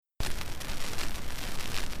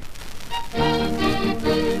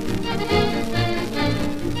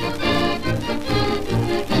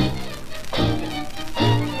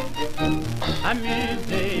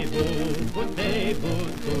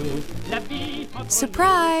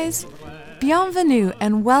Surprise! Bienvenue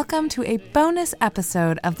and welcome to a bonus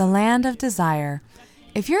episode of The Land of Desire.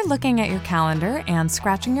 If you're looking at your calendar and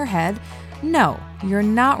scratching your head, no, you're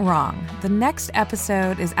not wrong. The next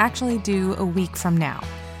episode is actually due a week from now.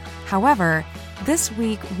 However, this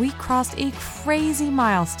week we crossed a crazy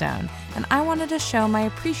milestone, and I wanted to show my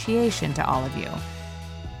appreciation to all of you.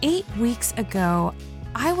 8 weeks ago,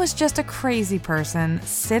 I was just a crazy person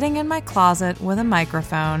sitting in my closet with a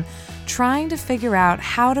microphone, trying to figure out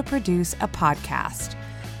how to produce a podcast.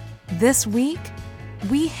 This week,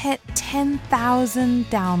 we hit 10,000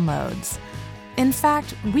 downloads. In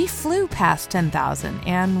fact, we flew past 10,000,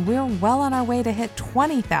 and we're well on our way to hit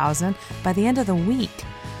 20,000 by the end of the week.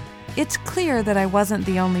 It's clear that I wasn't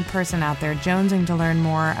the only person out there jonesing to learn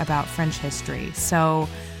more about French history, so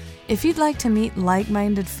if you'd like to meet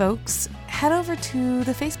like-minded folks, head over to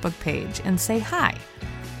the Facebook page and say hi.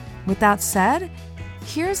 With that said,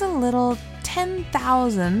 here's a little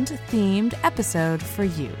 10,000 themed episode for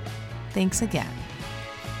you. Thanks again.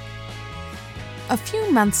 A few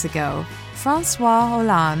months ago, François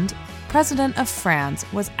Hollande, president of France,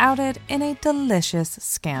 was outed in a delicious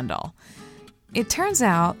scandal. It turns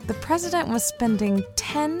out the president was spending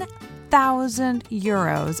 10,000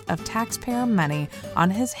 euros of taxpayer money on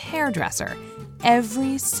his hairdresser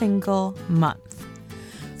every single month.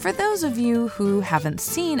 For those of you who haven't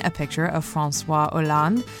seen a picture of François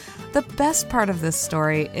Hollande, the best part of this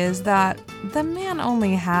story is that the man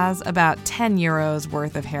only has about 10 euros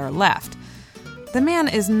worth of hair left. The man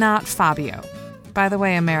is not Fabio. By the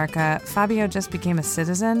way, America, Fabio just became a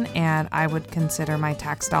citizen, and I would consider my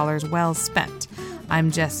tax dollars well spent. I'm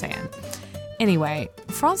just saying. Anyway,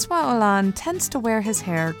 François Hollande tends to wear his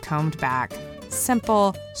hair combed back.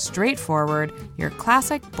 Simple, straightforward, your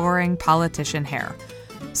classic boring politician hair.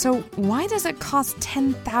 So why does it cost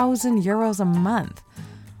 10,000 euros a month?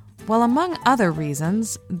 Well, among other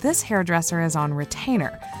reasons, this hairdresser is on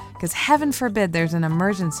retainer, because heaven forbid there's an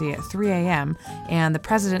emergency at 3 a.m. and the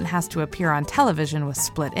president has to appear on television with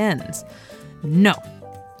split ends. No.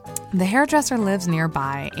 The hairdresser lives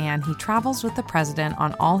nearby, and he travels with the president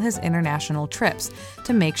on all his international trips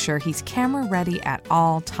to make sure he's camera ready at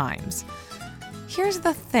all times. Here's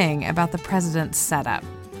the thing about the president's setup.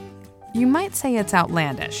 You might say it's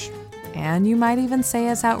outlandish, and you might even say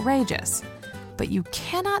it's outrageous, but you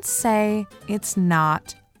cannot say it's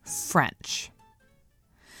not French.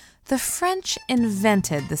 The French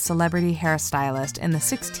invented the celebrity hairstylist in the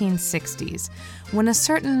 1660s when a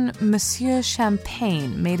certain Monsieur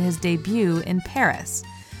Champagne made his debut in Paris.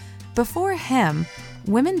 Before him,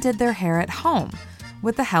 women did their hair at home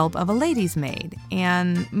with the help of a lady's maid,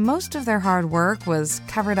 and most of their hard work was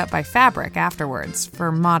covered up by fabric afterwards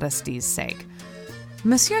for modesty's sake.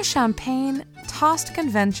 Monsieur Champagne tossed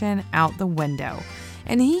convention out the window,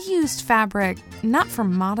 and he used fabric not for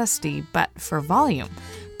modesty but for volume,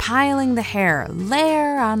 piling the hair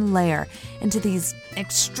layer on layer into these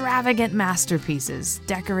extravagant masterpieces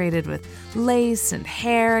decorated with lace and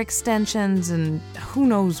hair extensions and who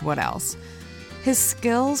knows what else. His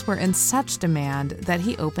skills were in such demand that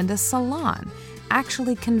he opened a salon,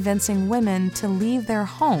 actually convincing women to leave their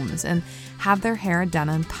homes and have their hair done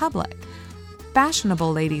in public.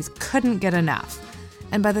 Fashionable ladies couldn't get enough,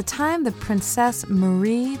 and by the time the Princess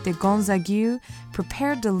Marie de Gonzague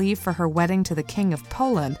prepared to leave for her wedding to the King of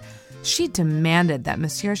Poland, she demanded that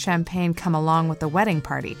Monsieur Champagne come along with the wedding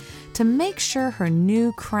party to make sure her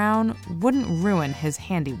new crown wouldn't ruin his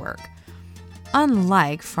handiwork.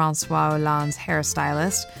 Unlike François Hollande's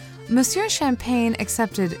hairstylist, Monsieur Champagne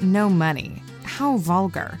accepted no money. How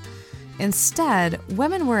vulgar. Instead,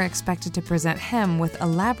 women were expected to present him with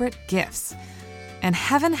elaborate gifts. And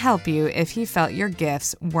heaven help you if he felt your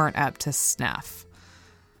gifts weren't up to snuff.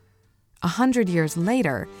 100 years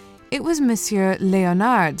later, it was Monsieur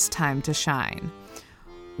Léonard's time to shine.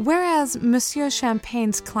 Whereas Monsieur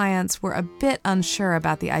Champagne's clients were a bit unsure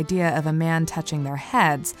about the idea of a man touching their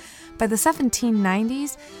heads, by the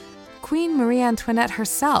 1790s, Queen Marie Antoinette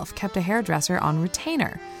herself kept a hairdresser on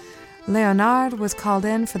retainer. Léonard was called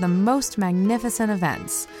in for the most magnificent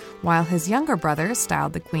events, while his younger brother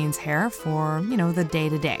styled the Queen's hair for, the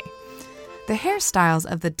day-to-day. The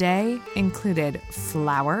hairstyles of the day included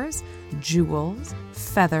flowers, jewels,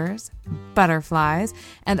 feathers, butterflies,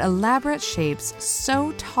 and elaborate shapes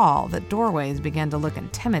so tall that doorways began to look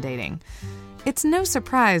intimidating. It's no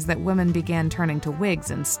surprise that women began turning to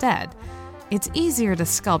wigs instead. It's easier to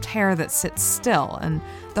sculpt hair that sits still, and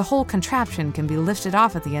the whole contraption can be lifted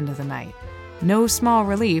off at the end of the night. No small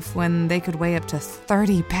relief when they could weigh up to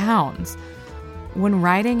 30 pounds. When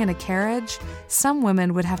riding in a carriage, some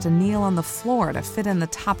women would have to kneel on the floor to fit in the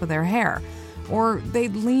top of their hair, or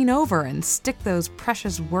they'd lean over and stick those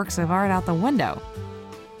precious works of art out the window.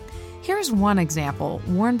 Here's one example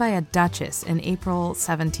worn by a duchess in April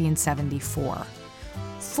 1774.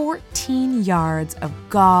 14 yards of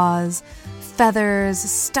gauze, feathers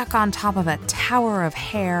stuck on top of a tower of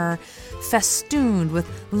hair, festooned with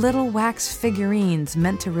little wax figurines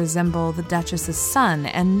meant to resemble the Duchess's son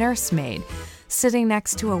and nursemaid, sitting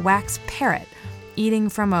next to a wax parrot, eating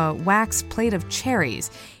from a wax plate of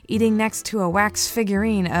cherries, eating next to a wax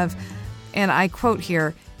figurine of, and I quote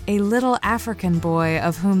here, a little African boy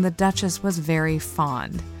of whom the Duchess was very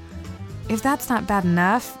fond. If that's not bad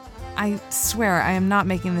enough, I swear I am not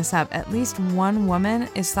making this up. At least one woman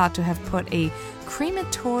is thought to have put a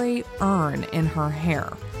crematory urn in her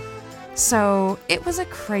hair. So it was a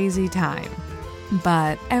crazy time.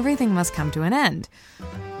 But everything must come to an end.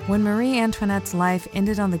 When Marie Antoinette's life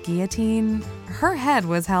ended on the guillotine, her head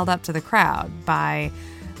was held up to the crowd by,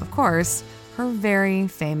 of course, her very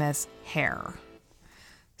famous hair.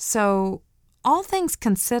 So, all things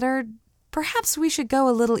considered, perhaps we should go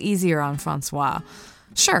a little easier on Francois.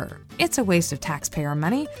 Sure, it's a waste of taxpayer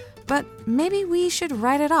money, but maybe we should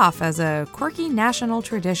write it off as a quirky national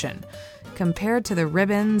tradition. Compared to the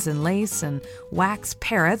ribbons and lace and wax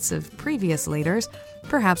parrots of previous leaders,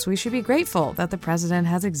 perhaps we should be grateful that the president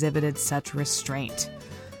has exhibited such restraint.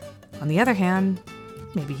 On the other hand,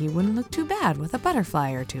 maybe he wouldn't look too bad with a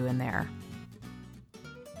butterfly or two in there.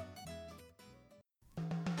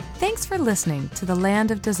 Thanks for listening to The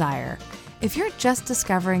Land of Desire. If you're just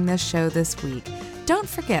discovering this show this week, don't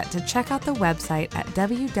forget to check out the website at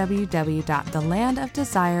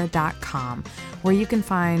www.thelandofdesire.com, where you can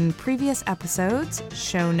find previous episodes,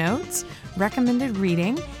 show notes, recommended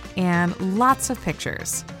reading, and lots of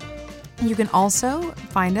pictures. You can also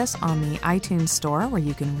find us on the iTunes Store, where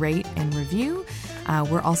you can rate and review.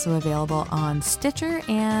 We're also available on Stitcher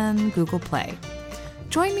and Google Play.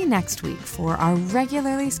 Join me next week for our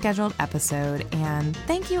regularly scheduled episode, and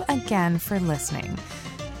thank you again for listening.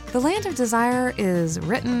 The Land of Desire is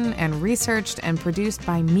written and researched and produced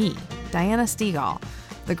by me, Diana Stegall,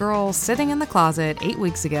 the girl sitting in the closet 8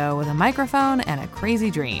 weeks ago with a microphone and a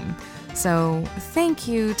crazy dream. So thank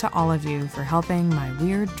you to all of you for helping my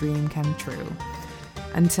weird dream come true.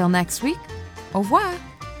 Until next week, au revoir!